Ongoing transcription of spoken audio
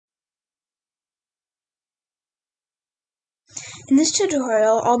In this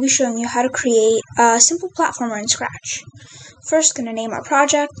tutorial, I'll be showing you how to create a simple platformer in Scratch. First, going to name our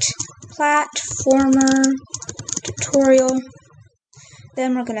project, Platformer Tutorial.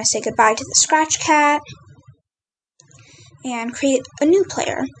 Then we're going to say goodbye to the Scratch Cat and create a new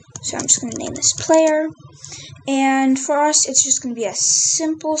player. So I'm just going to name this player. And for us, it's just going to be a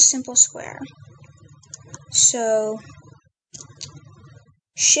simple square. So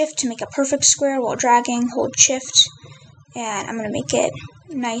Shift to make a perfect square while dragging, hold Shift. And I'm going to make it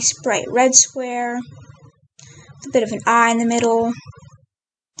a nice bright red square with a bit of an eye in the middle.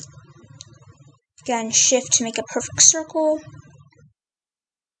 Again, Shift to make a perfect circle.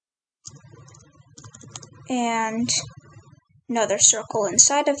 And another circle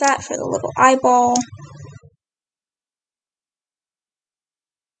inside of that for the little eyeball.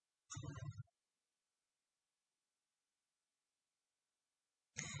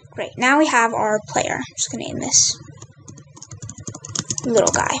 Great, now we have our player. I'm just going to name this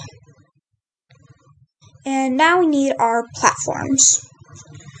little guy. And now we need our platforms.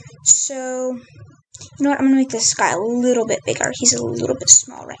 So, you know what, I'm going to make this guy a little bit bigger. He's a little bit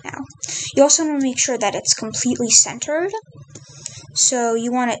small right now. You also want to make sure that it's completely centered. So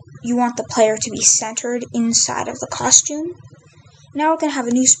you want the player to be centered inside of the costume. Now we're going to have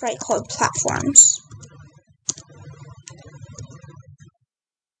a new sprite called Platforms.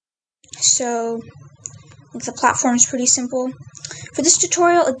 So the platform is pretty simple. For this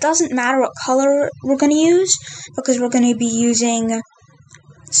tutorial, it doesn't matter what color we're going to use because we're going to be using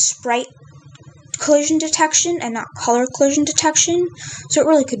sprite collision detection and not color collision detection. So it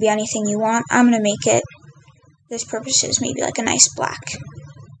really could be anything you want. I'm going to make it, for this purposes, maybe like a nice black.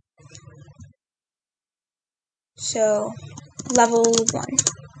 So level 1.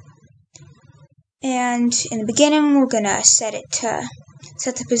 And in the beginning, we're going to set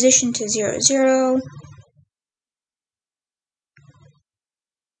the position to 0, 0.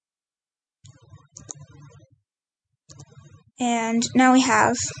 And now we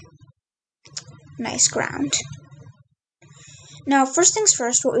have a nice ground. Now, first things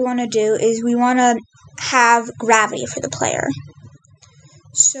first, what we want to do is we want to have gravity for the player.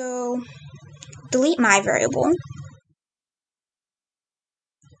 So, delete my variable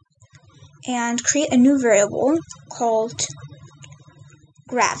and create a new variable called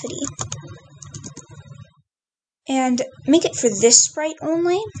gravity. And make it for this sprite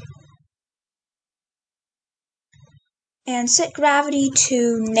only. And set gravity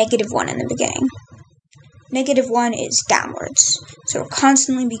to -1 in the beginning. -1 is downwards, so we're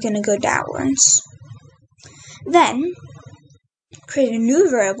constantly going to go downwards. Then, create a new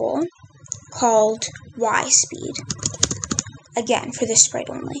variable called y-speed. Again, for this sprite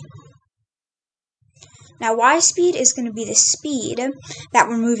only. Now, y-speed is going to be the speed that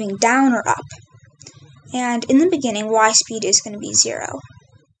we're moving down or up. And in the beginning, y-speed is going to be 0.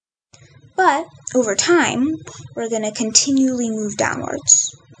 But over time, we're going to continually move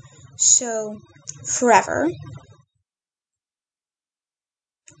downwards. So, forever,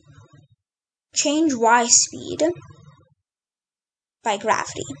 change y-speed by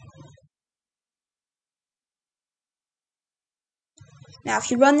gravity. Now, if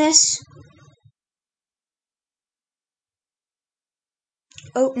you run this,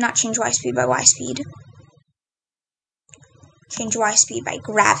 not change y-speed by y-speed. Change y-speed by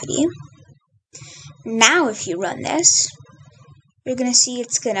gravity. Now, if you run this, you're going to see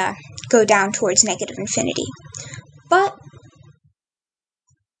it's going to go down towards -infinity. But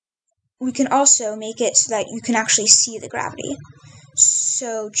we can also make it so that you can actually see the gravity.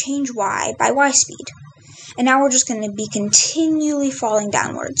 So change y by y-speed. And now we're just going to be continually falling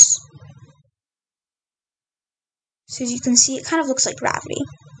downwards. So as you can see, it kind of looks like gravity.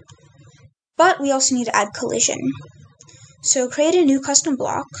 But we also need to add collision. So create a new custom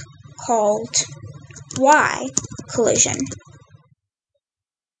block called Y collision.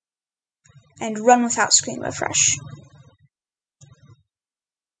 And run without screen refresh.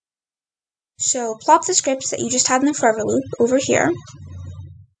 So plop the scripts that you just had in the forever loop over here.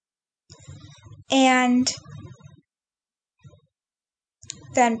 And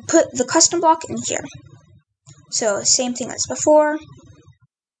then put the custom block in here. So same thing as before,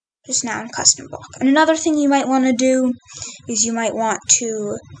 just now in custom block. And another thing you might want to do is you might want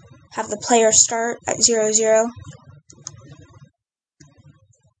to have the player start at 0, 0.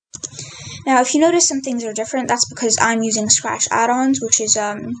 Now, if you notice some things are different, that's because I'm using Scratch add-ons, which is a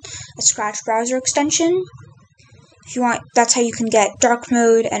Scratch browser extension. If you want, that's how you can get dark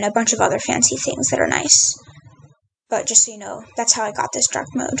mode and a bunch of other fancy things that are nice. But just so you know, that's how I got this dark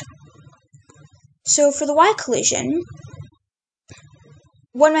mode. So for the Y collision,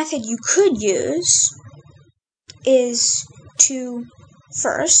 one method you could use is to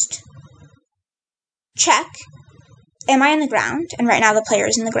first check, am I in the ground? And right now the player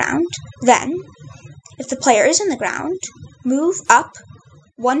is in the ground. Then, if the player is in the ground, move up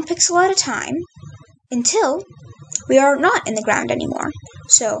 1 pixel at a time until we are not in the ground anymore.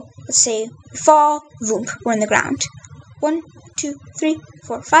 So let's say we fall, voomp, we're in the ground. 1, 2, 3,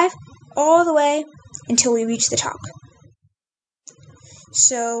 4, 5, all the way until we reach the top.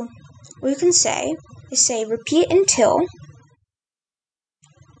 So what we can say is repeat until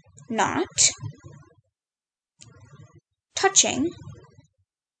not touching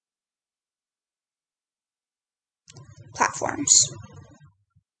platforms.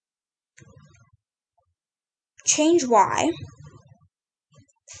 Change y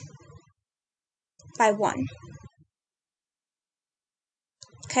by 1.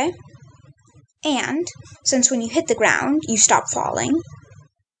 Okay? And since when you hit the ground, you stop falling,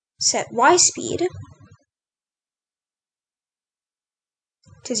 set y speed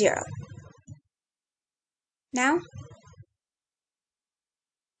to 0. Now,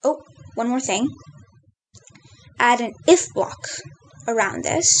 oh, one more thing. Add an if block around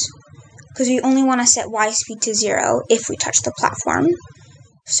this, because we only want to set y speed to 0 if we touch the platform.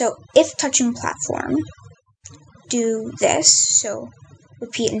 So if touching platform, do this, so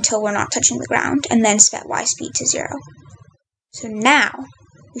repeat until we're not touching the ground, and then set y speed to 0. So now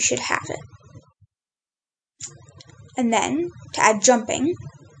we should have it. And then, to add jumping,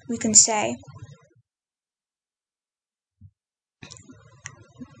 we can say,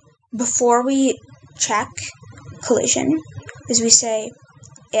 before we check collision, is we say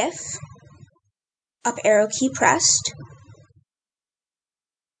if up arrow key pressed,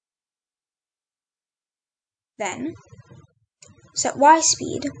 then set y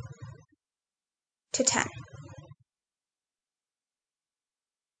speed to 10.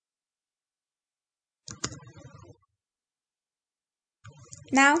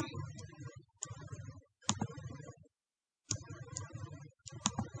 Now,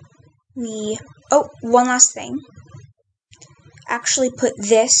 one last thing. Actually put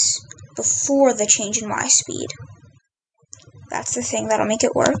this before the change in y speed. That's the thing that'll make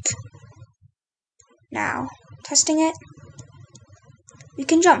it work. Now, testing it, we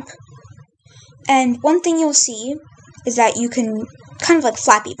can jump. And one thing you'll see is that you can, kind of like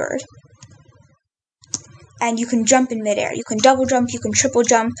Flappy Bird, and you can jump in midair. You can double jump, you can triple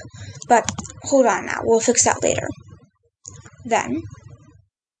jump, but hold on now, we'll fix that later. Then,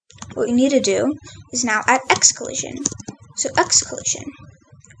 what we need to do is now add X collision. So X collision,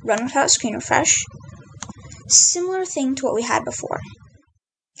 run without screen refresh, similar thing to what we had before.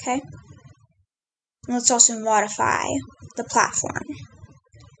 Okay? And let's also modify the platform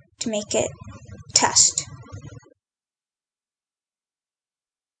to make it test.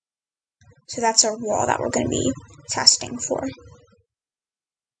 So that's our wall that we're going to be testing for.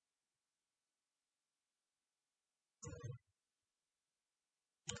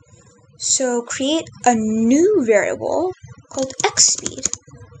 So create a new variable called X speed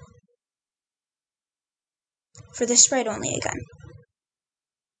for the sprite only again.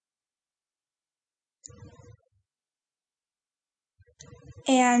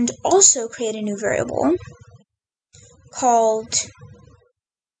 And also create a new variable called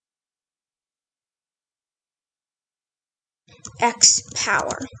X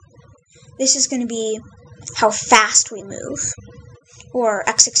power. This is going to be how fast we move, or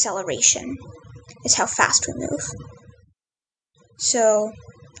X acceleration is how fast we move. So,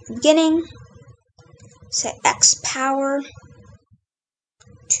 beginning, set X power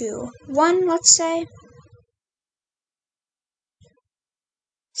to 1, let's say.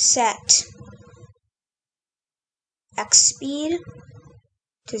 Set X speed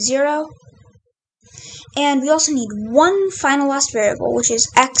to 0. And we also need one final last variable, which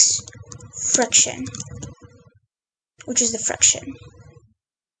is X friction, which is the friction.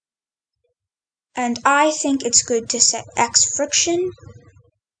 And I think it's good to set X friction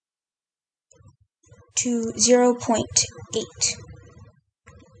to 0.8.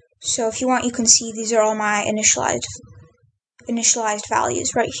 So if you want, you can see these are all my initialized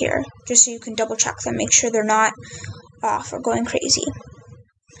values right here, just so you can double check them, make sure they're not off or going crazy.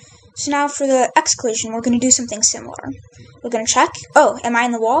 So now for the X collision, we're going to do something similar. We're going to check, oh, am I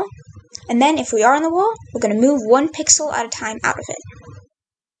in the wall? And then if we are in the wall, we're going to move 1 pixel at a time out of it.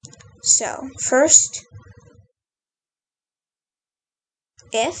 So first,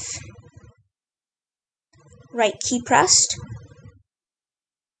 if right key pressed,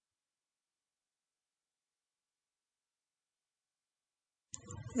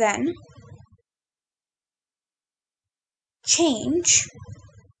 then change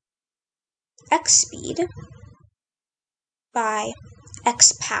X speed by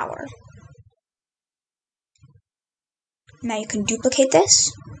x power. Now you can duplicate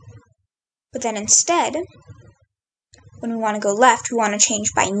this, but then instead, when we want to go left, we want to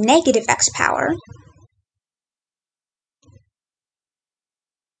change by negative x power.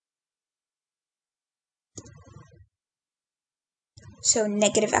 So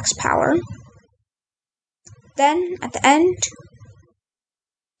negative x power. Then, at the end,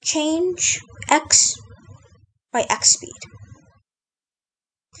 change x by x speed.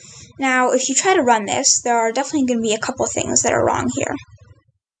 Now, if you try to run this, there are definitely going to be a couple things that are wrong here.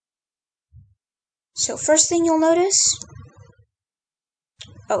 So first thing you'll notice,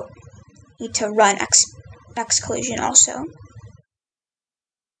 need to run x collision also.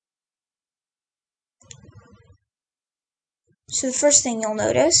 So the first thing you'll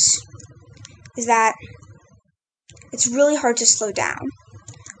notice is that it's really hard to slow down.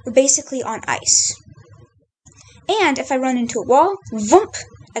 We're basically on ice. And if I run into a wall, vump,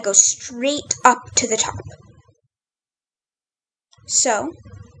 I go straight up to the top. So,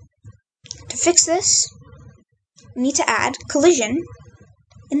 to fix this, we need to add collision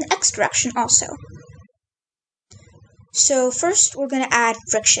in the x direction also. So first we're going to add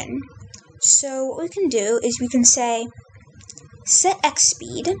friction. So what we can do is we can say set x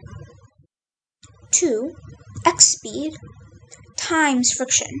speed to x speed times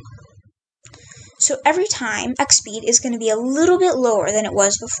friction. So every time x speed is going to be a little bit lower than it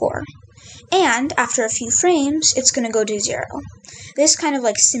was before. And after a few frames, it's going to go to 0. This kind of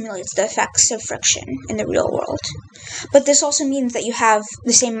like simulates the effects of friction in the real world. But this also means that you have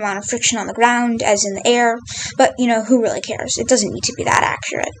the same amount of friction on the ground as in the air, but who really cares? It doesn't need to be that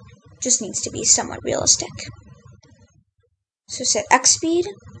accurate. It just needs to be somewhat realistic. So set x speed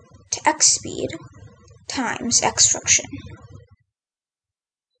to x speed times x friction.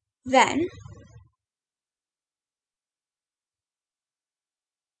 Then,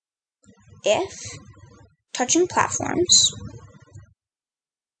 if touching platforms,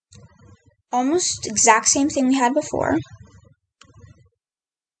 almost exact same thing we had before,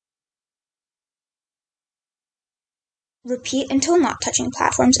 repeat until not touching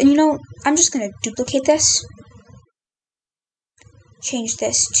platforms. And I'm just going to duplicate this, change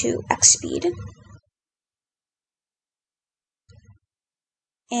this to x speed,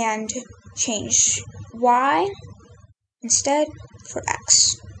 and change y instead for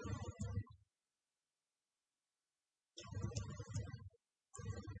x.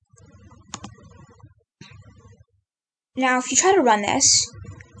 Now, if you try to run this,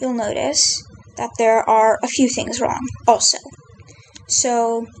 you'll notice that there are a few things wrong also.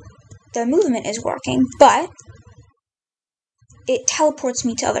 So, the movement is working, but it teleports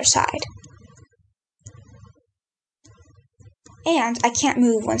me to the other side. And I can't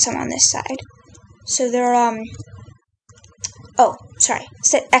move once I'm on this side. So there are,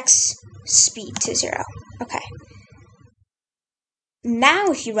 set x speed to 0. Okay. Now,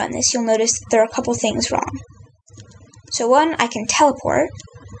 if you run this, you'll notice that there are a couple things wrong. So one, I can teleport,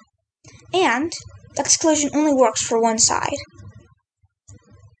 and x collision only works for one side.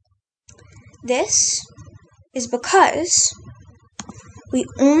 This is because we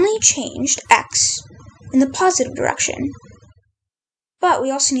only changed x in the positive direction, but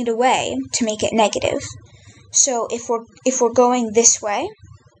we also need a way to make it negative. So if we're going this way,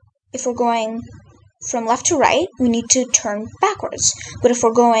 if we're going from left to right, we need to turn backwards. But if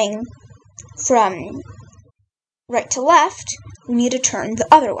we're going from right to left, we need to turn the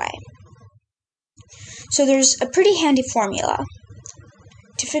other way. So there's a pretty handy formula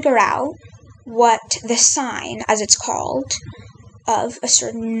to figure out what the sign, as it's called, of a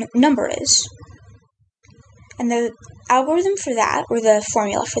certain number is. And the algorithm for that, or the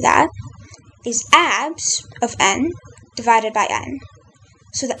formula for that, is abs of n divided by n.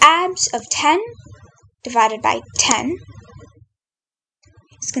 So the abs of 10 divided by 10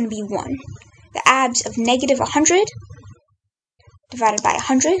 is going to be 1. The abs of negative 100 divided by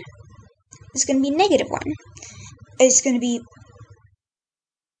 100 is going to be negative 1. It's going to be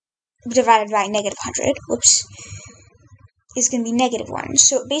divided by negative 100, is going to be negative 1.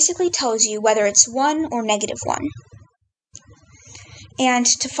 So it basically tells you whether it's 1 or negative 1. And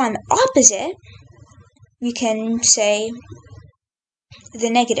to find the opposite, we can say the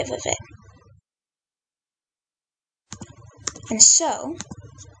negative of it. And so,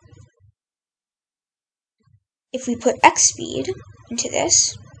 if we put x speed into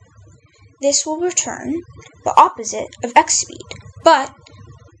this, this will return the opposite of x speed, but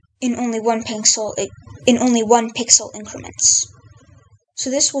in only one pixel increments. So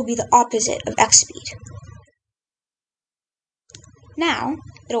this will be the opposite of x speed. Now,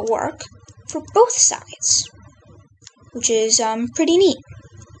 it'll work for both sides. which is pretty neat.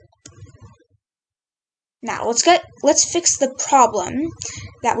 Now let's fix the problem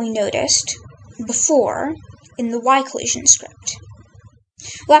that we noticed before in the Y collision script.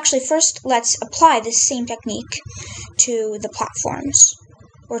 Well, actually, first let's apply this same technique to the platforms,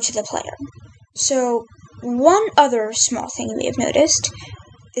 or to the player. So, one other small thing you may have noticed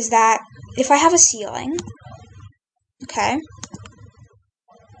is that if I have a ceiling, okay,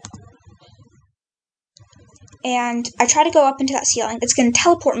 and I try to go up into that ceiling, it's going to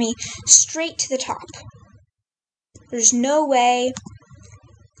teleport me straight to the top. There's no way,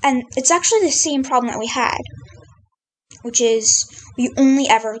 and it's actually the same problem that we had, which is we only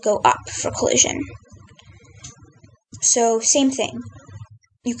ever go up for collision. So, same thing.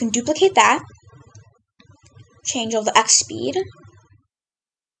 You can duplicate that, change all the X speed,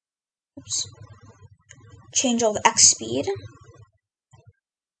 change all the X speed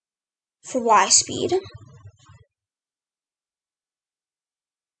for Y speed,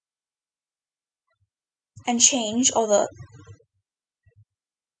 and change all the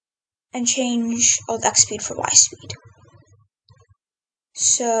X speed for Y speed.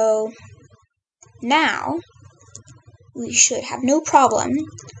 So now we should have no problem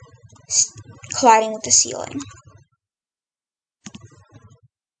colliding with the ceiling.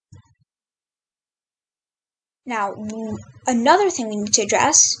 Now, another thing we need to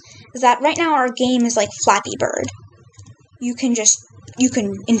address is that right now our game is like Flappy Bird. You can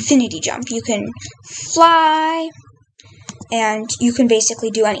infinity jump, you can fly, and you can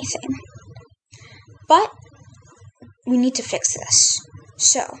basically do anything. But we need to fix this.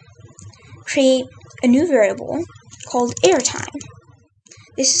 So, create a new variable called airtime.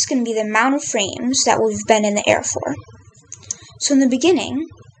 This is going to be the amount of frames that we've been in the air for. So in the beginning,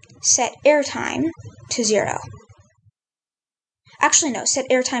 set airtime to 0. Actually, no, set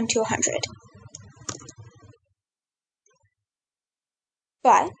airtime to 100.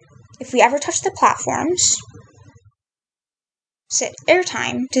 But if we ever touch the platforms, set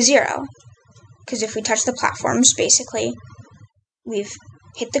airtime to 0. Because if we touch the platforms, basically, we've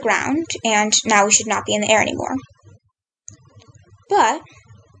hit the ground, and now we should not be in the air anymore. But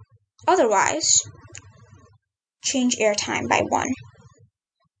otherwise, change airtime by 1.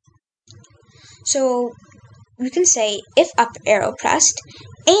 So we can say if up arrow pressed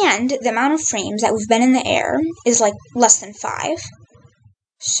and the amount of frames that we've been in the air is like less than 5.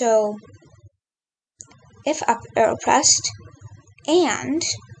 So if up arrow pressed and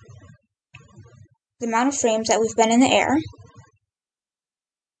the amount of frames that we've been in the air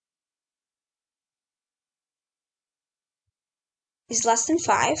is less than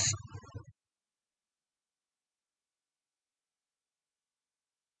 5,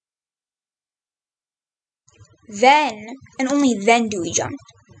 then, and only then, do we jump.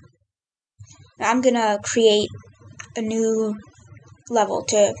 Now I'm gonna create a new level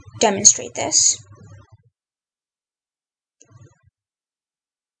to demonstrate this.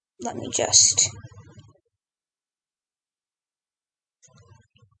 Let me just...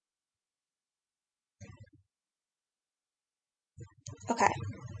 Okay.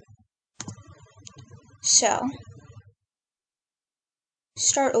 So,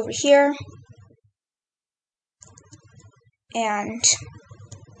 start over here, and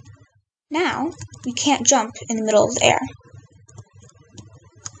now we can't jump in the middle of the air.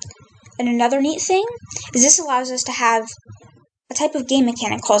 And another neat thing is this allows us to have a type of game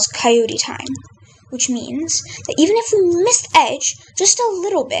mechanic called coyote time, which means that even if we miss the edge just a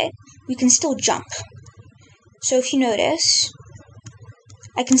little bit, we can still jump. So if you notice,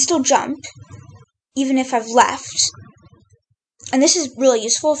 I can still jump even if I've left. And this is really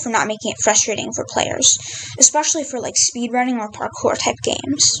useful for not making it frustrating for players, especially for like speedrunning or parkour type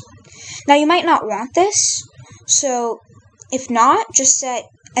games. Now you might not want this, so if not, just set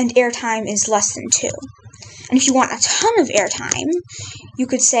and airtime is less than 2. And if you want a ton of airtime, you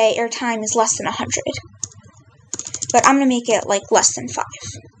could say airtime is less than 100. But I'm going to make it like less than 5.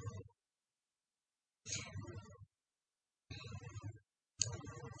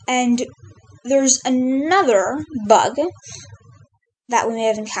 And there's another bug that we may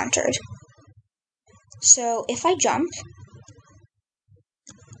have encountered. So if I jump,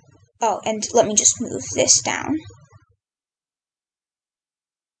 oh, and let me just move this down.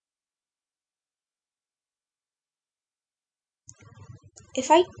 If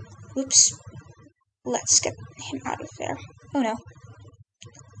I, oops, let's get him out of there. Oh no.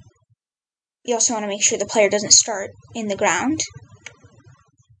 You also want to make sure the player doesn't start in the ground.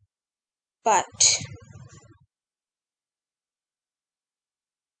 But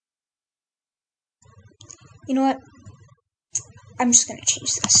you know what? I'm just going to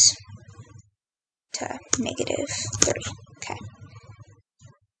change this to to -3. Okay.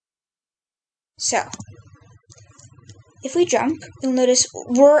 So, if we jump, you'll notice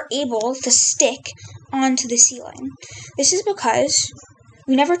we're able to stick onto the ceiling. This is because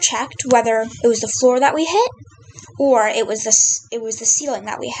we never checked whether it was the floor that we hit or it was the ceiling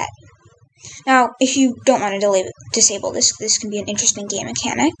that we hit. Now, if you don't want to disable this, this can be an interesting game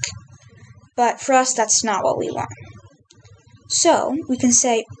mechanic, but for us, that's not what we want. So, we can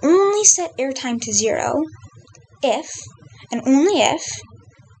say only set airtime to 0 if, and only if,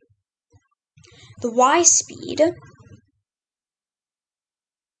 the Y speed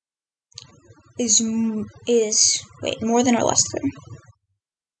is more than or less than?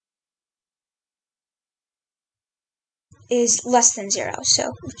 Is less than 0, so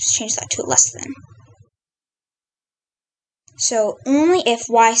let's change that to less than. So only if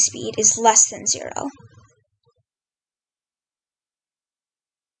Y speed is less than 0.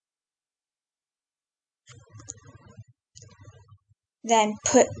 Then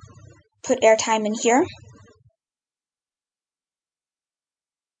put airtime in here.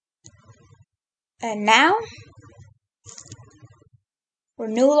 And now we're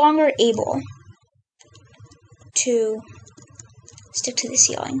no longer able to stick to the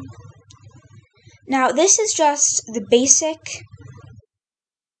ceiling. Now, this is just the basic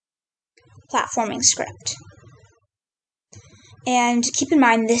platforming script. And keep in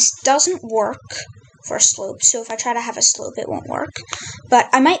mind, this doesn't work for a slope, so if I try to have a slope, it won't work. But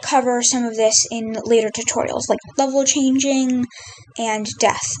I might cover some of this in later tutorials, like level changing and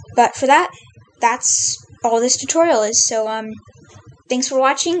death. But for that, that's all this tutorial is. So, thanks for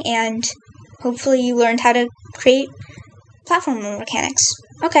watching, and hopefully you learned how to create platform mechanics.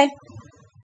 Okay.